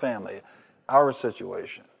 our family, our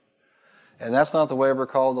situation. And that's not the way we're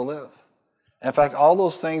called to live. In fact, all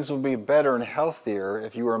those things would be better and healthier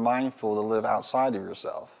if you were mindful to live outside of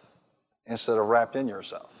yourself instead of wrapped in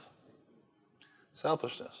yourself.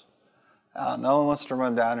 Selfishness. Now, no one wants to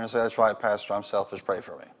run down here and say, that's right, Pastor, I'm selfish, pray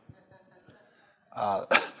for me.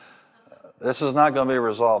 This is not going to be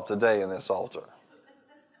resolved today in this altar.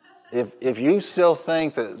 If you still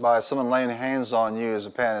think that by someone laying hands on you is a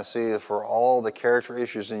panacea for all the character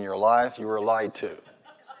issues in your life, you were lied to.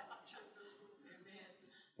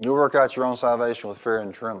 You work out your own salvation with fear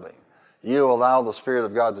and trembling. You allow the Spirit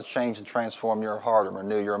of God to change and transform your heart and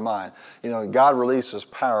renew your mind. You know, God releases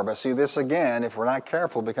power. But see, this again, if we're not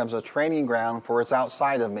careful, becomes a training ground for it's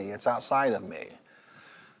outside of me. It's outside of me.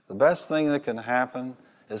 The best thing that can happen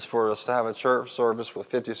is for us to have a church service with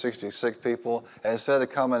 50, 60 sick people, and instead of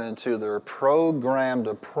coming into their programmed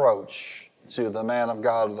approach to the man of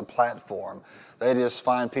God or the platform, they just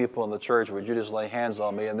find people in the church, would you just lay hands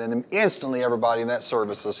on me? And then instantly everybody in that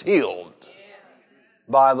service is healed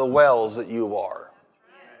by the wells that you are.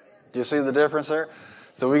 Do you see the difference there?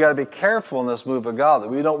 So we got to be careful in this move of God that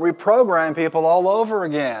we don't reprogram people all over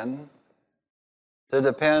again to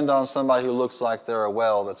depend on somebody who looks like they're a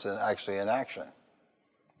well that's actually in action.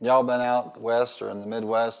 Y'all been out west or in the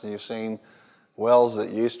Midwest and you've seen wells that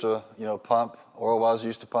used to, pump, oil wells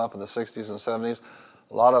used to pump in the 60s and 70s.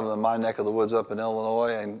 A lot of them in my neck of the woods up in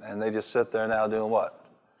Illinois, and they just sit there now doing what?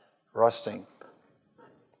 Rusting.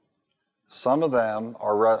 Some of them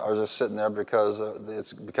are just sitting there because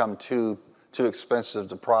it's become too expensive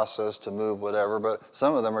to process, to move, whatever, but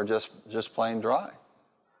some of them are just plain dry.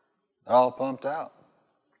 They're all pumped out.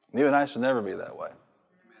 You and I should never be that way.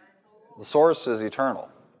 The source is eternal.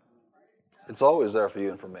 It's always there for you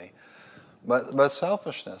and for me. But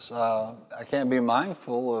selfishness, I can't be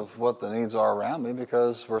mindful of what the needs are around me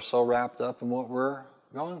because we're so wrapped up in what we're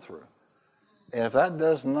going through. And if that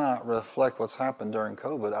does not reflect what's happened during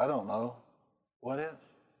COVID, I don't know what is.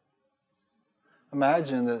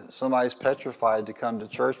 Imagine that somebody's petrified to come to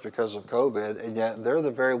church because of COVID, and yet they're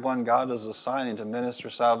the very one God is assigning to minister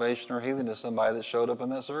salvation or healing to somebody that showed up in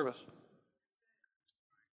that service.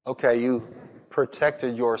 Okay, you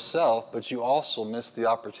protected yourself, but you also missed the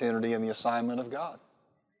opportunity and the assignment of God.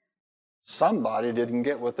 Somebody didn't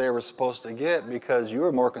get what they were supposed to get because you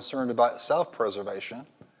were more concerned about self-preservation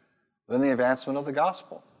than the advancement of the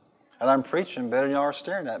gospel. And I'm preaching better than you are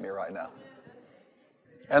staring at me right now.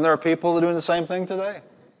 And there are people that are doing the same thing today.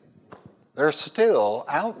 They're still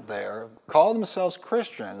out there, call themselves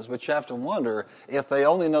Christians, but you have to wonder if they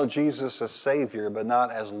only know Jesus as Savior, but not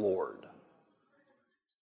as Lord.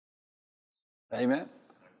 Amen?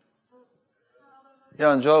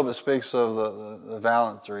 In Job it speaks of the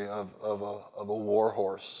valiantry of a war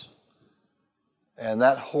horse. And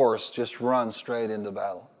that horse just runs straight into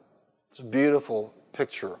battle. It's a beautiful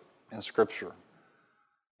picture in Scripture.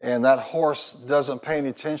 And that horse doesn't pay any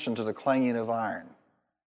attention to the clanging of iron,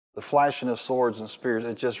 the flashing of swords and spears.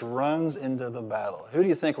 It just runs into the battle. Who do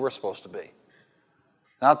you think we're supposed to be?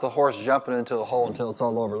 Not the horse jumping into the hole until it's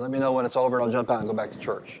all over. Let me know when it's over and I'll jump out and go back to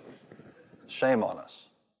church. Shame on us.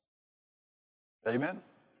 Amen?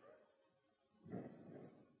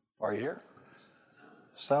 Are you here?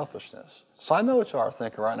 Selfishness. So I know what you are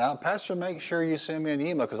thinking right now. Pastor, make sure you send me an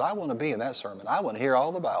email because I want to be in that sermon. I want to hear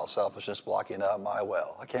all about selfishness blocking up my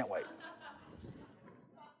well. I can't wait.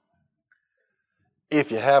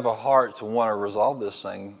 If you have a heart to want to resolve this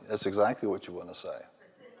thing, that's exactly what you want to say.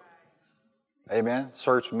 Amen?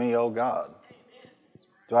 Search me, O God.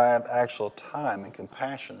 Do I have actual time and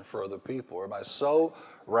compassion for other people? Or am I so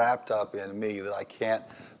wrapped up in me that I can't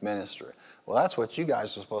minister? Well, that's what you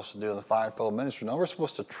guys are supposed to do in the fivefold ministry. No, we're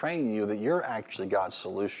supposed to train you that you're actually God's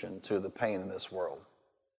solution to the pain in this world.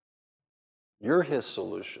 You're His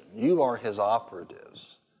solution. You are His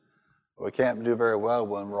operatives. We can't do very well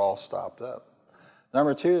when we're all stopped up.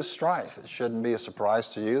 Number 2 is strife. It shouldn't be a surprise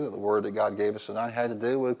to you that the word that God gave us tonight had to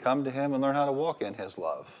do with come to Him and learn how to walk in His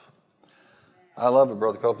love. I love what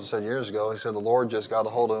Brother Copeland said years ago. He said the Lord just got a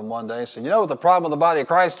hold of him one day and said, you know what the problem with the body of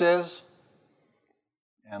Christ is?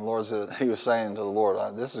 And the Lord said, he was saying to the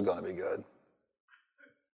Lord, this is going to be good.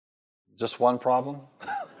 Just one problem?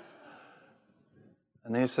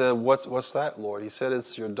 And he said, what's that, Lord? He said,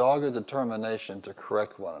 it's your dogged determination to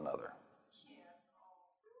correct one another.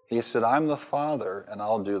 He said, I'm the Father, and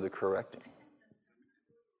I'll do the correcting.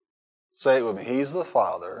 Say it with me. He's the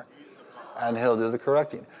Father, and He'll do the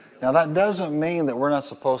correcting. Now, that doesn't mean that we're not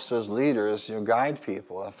supposed to, as leaders, guide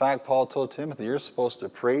people. In fact, Paul told Timothy, you're supposed to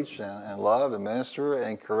preach and love and minister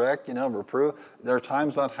and correct, reprove. There are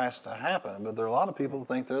times that has to happen, but there are a lot of people who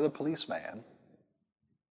think they're the policeman.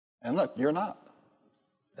 And look, you're not.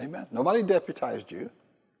 Amen. Nobody deputized you.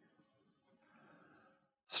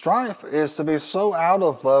 Strife is to be so out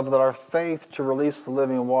of love that our faith to release the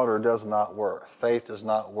living water does not work. Faith does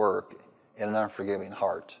not work in an unforgiving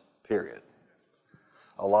heart, period.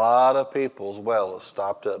 A lot of people's well is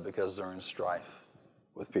stopped up because they're in strife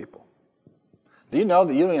with people. Do you know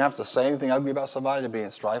that you don't even have to say anything ugly about somebody to be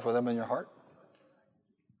in strife with them in your heart?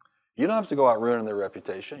 You don't have to go out ruining their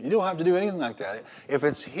reputation. You don't have to do anything like that. If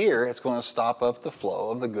it's here, it's going to stop up the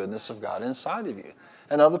flow of the goodness of God inside of you.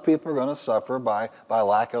 And other people are going to suffer by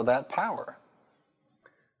lack of that power.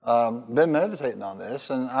 Been meditating on this,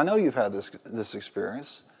 and I know you've had this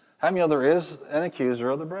experience. How many know there is an accuser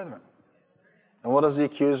of the brethren? And what does the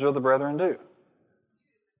accuser of the brethren do?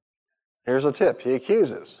 Here's a tip. He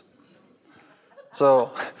accuses.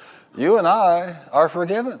 So you and I are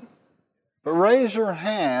forgiven. But raise your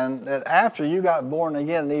hand that after you got born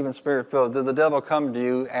again and even Spirit-filled, did the devil come to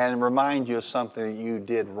you and remind you of something that you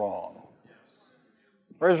did wrong?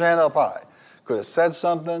 Raise your hand up high. Could have said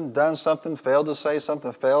something, done something, failed to say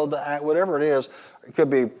something, failed to act, whatever it is. It could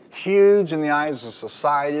be huge in the eyes of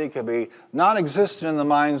society. It could be non-existent in the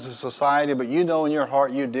minds of society, but you know in your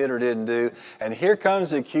heart you did or didn't do. And here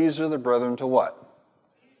comes the accuser of the brethren to what?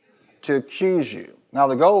 To accuse you. Now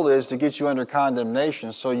the goal is to get you under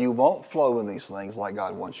condemnation so you won't flow in these things like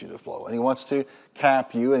God wants you to flow. And He wants to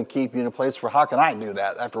cap you and keep you in a place where how can I do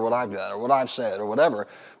that after what I've done or what I've said or whatever.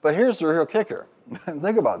 But here's the real kicker.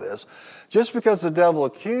 Think about this. Just because the devil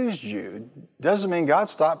accused you doesn't mean God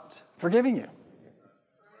stopped forgiving you.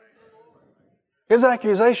 His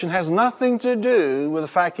accusation has nothing to do with the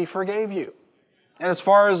fact He forgave you. And as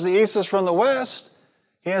far as the east is from the west,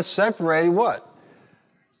 He has separated what?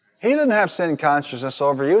 He didn't have sin consciousness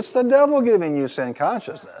over you. It's the devil giving you sin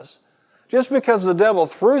consciousness. Just because the devil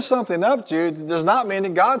threw something up to you does not mean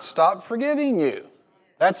that God stopped forgiving you.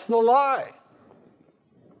 That's the lie.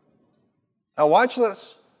 Now watch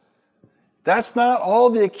this. That's not all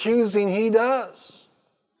the accusing He does.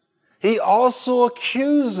 He also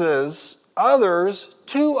accuses others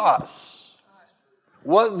to us.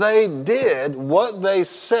 What they did, what they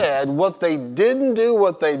said, what they didn't do,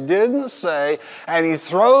 what they didn't say, and He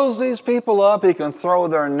throws these people up. He can throw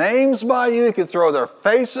their names by you. He can throw their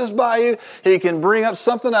faces by you. He can bring up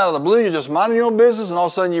something out of the blue. You're just minding your own business, and all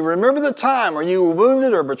of a sudden you remember the time where you were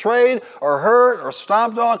wounded or betrayed or hurt or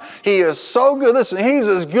stomped on. He is so good. Listen, He's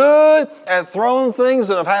as good at throwing things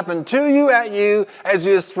that have happened to you at you as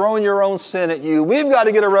He has thrown your own sin at you. We've got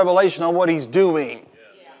to get a revelation on what He's doing.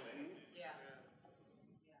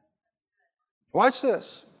 Watch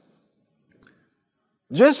this.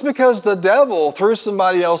 Just because the devil threw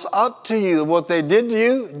somebody else up to you, what they did to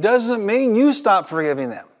you, doesn't mean you stop forgiving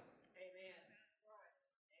them.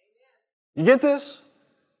 You get this?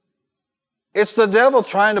 It's the devil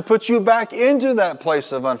trying to put you back into that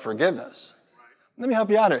place of unforgiveness. Let me help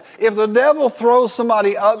you out here. If the devil throws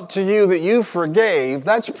somebody up to you that you forgave,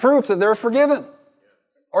 that's proof that they're forgiven.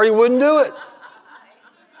 Or he wouldn't do it.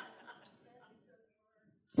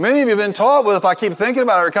 Many of you have been taught, well, if I keep thinking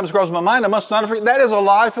about it, it comes across my mind, I must not forget. That is a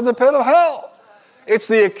lie from the pit of hell. It's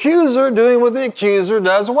the accuser doing what the accuser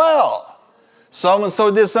does well.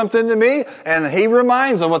 So-and-so did something to me, and he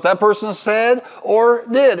reminds them what that person said or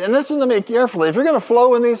did. And listen to me carefully. If you're going to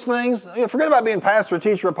flow in these things, forget about being pastor,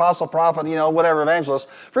 teacher, apostle, prophet, whatever, evangelist.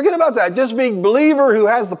 Forget about that. Just be a believer who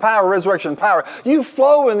has the power, resurrection power. You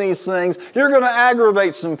flow in these things, you're going to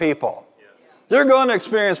aggravate some people. You're going to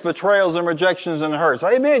experience betrayals and rejections and hurts.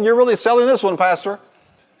 Amen. You're really selling this one, Pastor.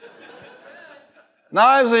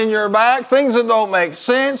 Knives in your back, things that don't make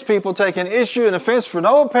sense, people taking issue and offense for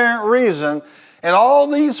no apparent reason. And all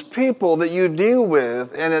these people that you deal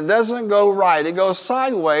with, and it doesn't go right, it goes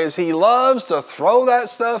sideways. He loves to throw that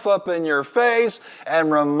stuff up in your face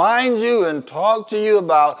and remind you and talk to you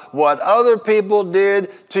about what other people did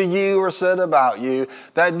to you or said about you.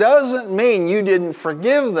 That doesn't mean you didn't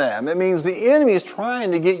forgive them. It means the enemy is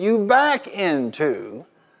trying to get you back into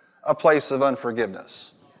a place of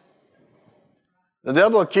unforgiveness. The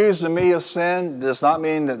devil accusing me of sin does not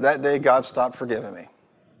mean that that day God stopped forgiving me.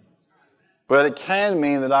 But it can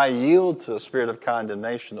mean that I yield to a spirit of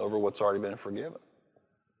condemnation over what's already been forgiven.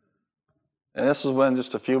 And this is when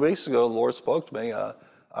just a few weeks ago the Lord spoke to me.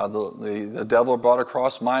 The devil brought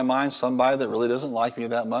across my mind somebody that really doesn't like me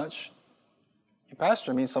that much.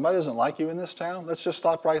 Pastor, I mean, somebody doesn't like you in this town? Let's just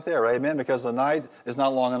stop right there, amen? Because the night is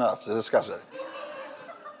not long enough to discuss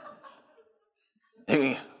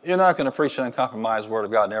it. You're not going to preach an uncompromised word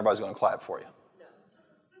of God and everybody's going to clap for you.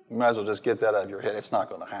 You might as well just get that out of your head. It's not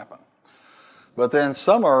going to happen. But then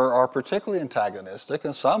some are particularly antagonistic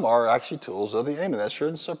and some are actually tools of the enemy. That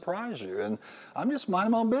shouldn't surprise you. And I'm just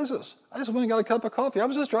minding my own business. I just went and got a cup of coffee. I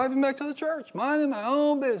was just driving back to the church, minding my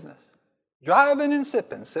own business. Driving and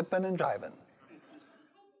sipping and driving.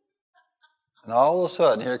 And all of a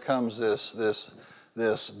sudden, here comes this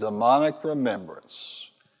demonic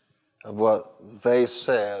remembrance of what they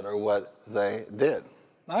said or what they did.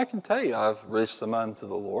 Now, I can tell you, I've released them unto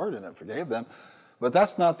the Lord and I forgave them, but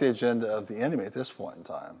that's not the agenda of the enemy at this point in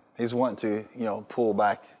time. He's wanting to, pull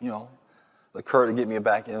back, the curtain to get me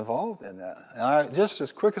back involved in that. And I, just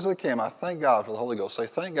as quick as I can, I thank God for the Holy Ghost. Say,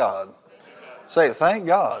 thank God. Say, thank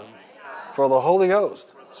God for the Holy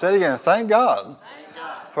Ghost. Say it again, thank God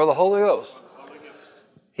for the Holy Ghost.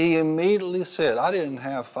 He immediately said, I didn't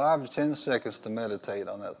have 5 to 10 seconds to meditate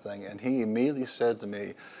on that thing, and he immediately said to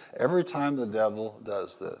me, every time the devil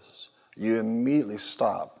does this, you immediately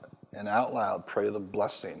stop and out loud pray the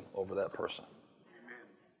blessing over that person.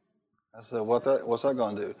 I said, what's that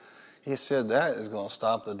going to do? He said, that is going to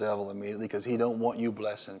stop the devil immediately because he don't want you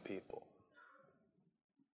blessing people.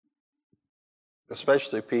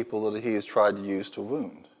 Especially people that he has tried to use to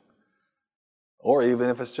wound. Or even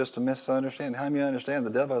if it's just a misunderstanding. How many understand the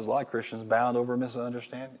devil has a lot of Christians bound over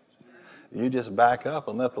misunderstandings? You just back up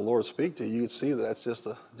and let the Lord speak to you, you'd see that that's just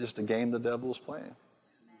a game the devil's playing.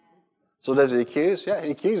 So does he accuse? Yeah, he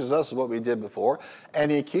accuses us of what we did before, and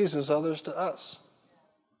he accuses others to us.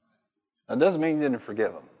 That doesn't mean you didn't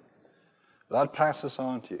forgive them. But I'd pass this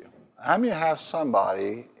on to you. How many have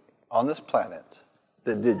somebody on this planet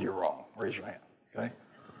that did you wrong? Raise your hand, okay?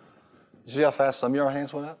 You see how fast some of your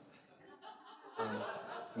hands went up?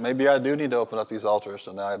 Maybe I do need to open up these altars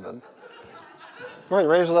tonight, but go ahead,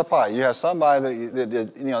 raise it up high. You have somebody that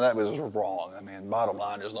did, that was wrong. I mean, bottom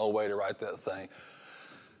line, there's no way to write that thing.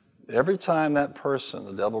 Every time that person,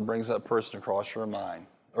 the devil brings that person across your mind,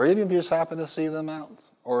 or even if you just happen to see them out,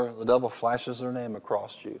 or the devil flashes their name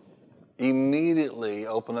across you, immediately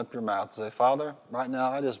open up your mouth and say, Father, right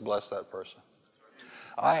now I just bless that person.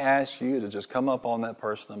 I ask you to just come up on that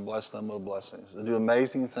person and bless them with blessings, to do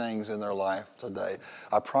amazing things in their life today.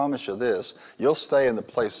 I promise you this, you'll stay in the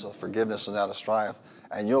place of forgiveness and out of strife,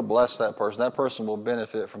 and you'll bless that person. That person will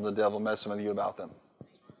benefit from the devil messing with you about them.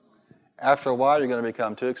 After a while, you're going to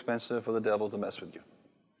become too expensive for the devil to mess with you.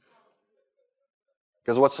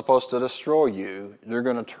 Because what's supposed to destroy you, you're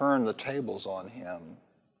going to turn the tables on him.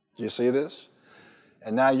 Do you see this?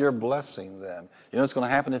 And now you're blessing them. You know what's going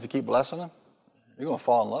to happen if you keep blessing them? You're going to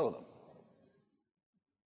fall in love with them.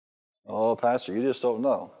 Oh, Pastor, you just don't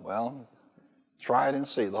know. Well, try it and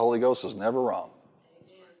see. The Holy Ghost is never wrong.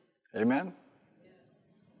 Amen?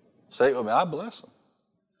 Say it with me. I bless them.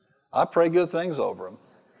 I pray good things over them.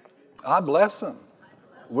 I bless them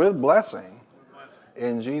with blessing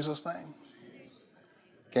in Jesus' name.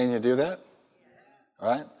 Can you do that? All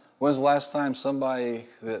right? When's the last time somebody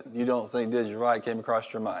that you don't think did you right came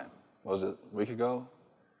across your mind? Was it a week ago?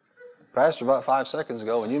 Pastor, about 5 seconds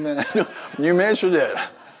ago, and you mentioned it.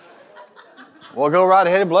 Well, go right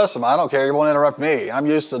ahead and bless them. I don't care. You won't interrupt me. I'm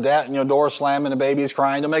used to that, door slamming, the baby's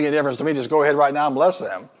crying. Don't make any difference to me. Just go ahead right now and bless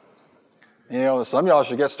them. Some of y'all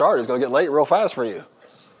should get started. It's going to get late real fast for you.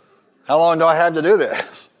 How long do I have to do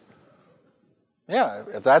this? Yeah,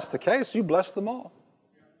 if that's the case, you bless them all.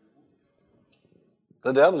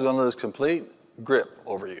 The devil's going to lose complete grip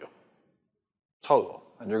over you. Total.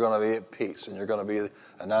 And you're going to be at peace. And you're going to be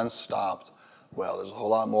an unstopped well. There's a whole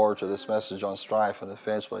lot more to this message on strife and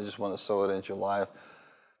offense, but I just want to sow it into your life.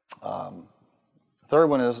 Third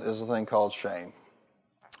one is a thing called shame.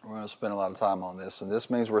 We're going to spend a lot of time on this. And this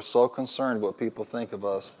means we're so concerned what people think of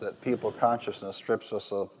us that people consciousness strips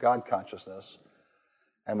us of God consciousness,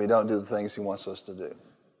 and we don't do the things he wants us to do.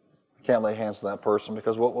 I can't lay hands on that person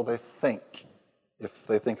because what will they think if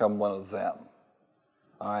they think I'm one of them?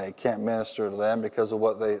 I can't minister to them because of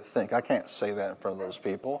what they think. I can't say that in front of those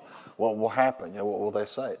people. What will happen? What will they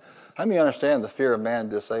say? How many understand the fear of man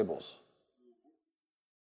disables?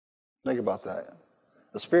 Think about that.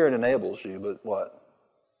 The Spirit enables you, but what?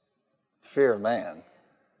 Fear of man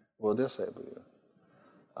will disable you.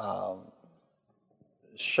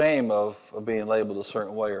 shame of being labeled a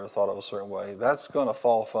certain way or thought of a certain way, that's going to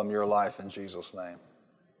fall from your life in Jesus' name.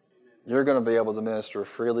 You're going to be able to minister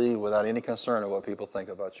freely without any concern of what people think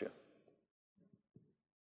about you.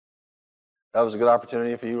 That was a good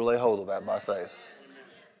opportunity for you to lay hold of that by faith.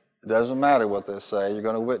 It doesn't matter what they say, you're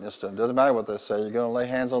going to witness to them. It doesn't matter what they say, you're going to lay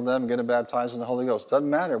hands on them and get them baptized in the Holy Ghost. It doesn't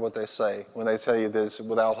matter what they say when they tell you this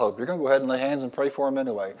without hope. You're going to go ahead and lay hands and pray for them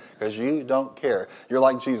anyway because you don't care. You're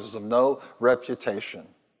like Jesus, of no reputation.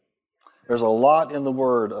 There's a lot in the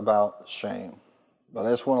Word about shame. But I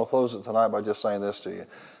just want to close it tonight by just saying this to you.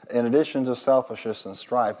 In addition to selfishness and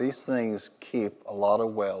strife, these things keep a lot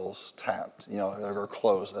of wells tapped, or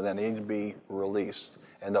closed, and they need to be released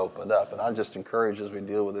and opened up. And I just encourage as we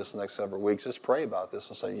deal with this the next several weeks, just pray about this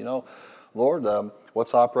and say, Lord,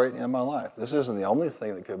 what's operating in my life? This isn't the only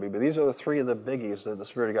thing that could be, but these are the three of the biggies that the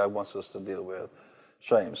Spirit of God wants us to deal with.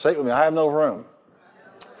 Shame. Say it with me, I have no room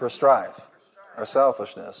for strife or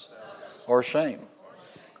selfishness or shame.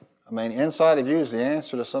 I mean, inside of you is the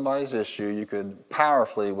answer to somebody's issue. You could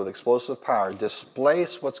powerfully, with explosive power,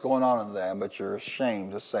 displace what's going on in them, but you're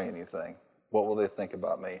ashamed to say anything. What will they think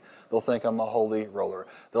about me? They'll think I'm a holy roller.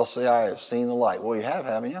 They'll say, I have seen the light. Well, you have,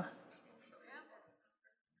 haven't you?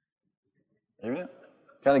 Amen?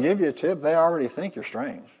 Can I give you a tip? They already think you're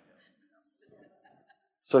strange.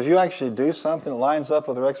 So if you actually do something that lines up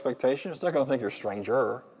with their expectations, they're going to think you're a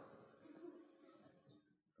stranger.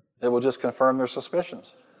 It will just confirm their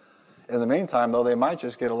suspicions. In the meantime, though, they might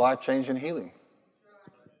just get a life-changing healing.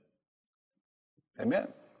 Amen.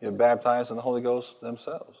 Get baptized in the Holy Ghost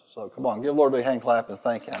themselves. So come on, give the Lord a big hand clap and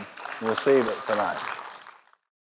thank Him. Receive it tonight.